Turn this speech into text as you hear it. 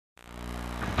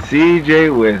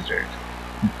CJ Wizard.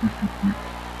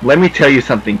 Let me tell you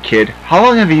something, kid. How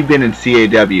long have you been in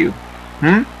CAW?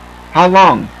 How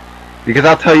long? Because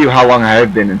I'll tell you how long I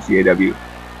have been in CAW.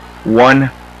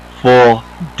 1 full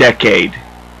decade.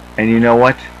 And you know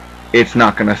what? It's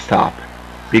not gonna stop.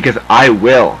 Because I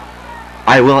will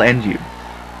end you.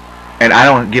 And I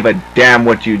don't give a damn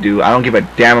what you do. I don't give a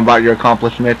damn about your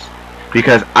accomplishments.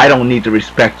 Because I don't need to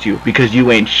respect you. Because you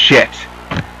ain't shit.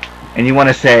 And you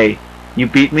wanna say, you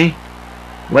beat me?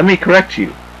 Let me correct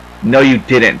you. No, you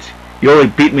didn't. You only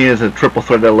beat me as a triple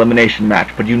threat elimination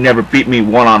match, but you never beat me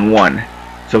one-on-one.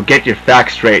 So get your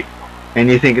facts straight. And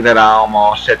you think that I'm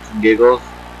all shits and giggles?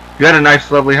 You had a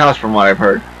nice, lovely house from what I've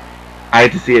heard. I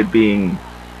hate to see it being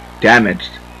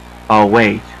damaged. Oh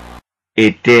wait,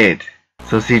 it did.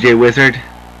 So CJ Wizard,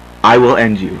 I will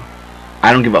end you.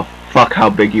 I don't give a fuck how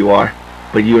big you are,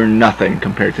 but you are nothing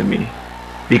compared to me.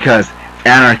 Because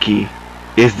anarchy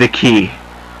is the key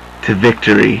to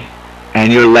victory,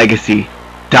 and your legacy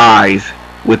dies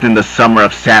within the summer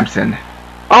of Samson.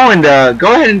 Oh, and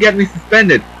go ahead and get me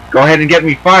suspended. Go ahead and get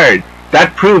me fired.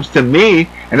 That proves to me,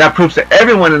 and that proves to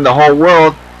everyone in the whole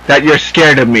world, that you're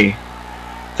scared of me.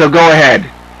 So go ahead.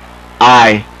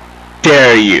 I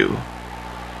dare you.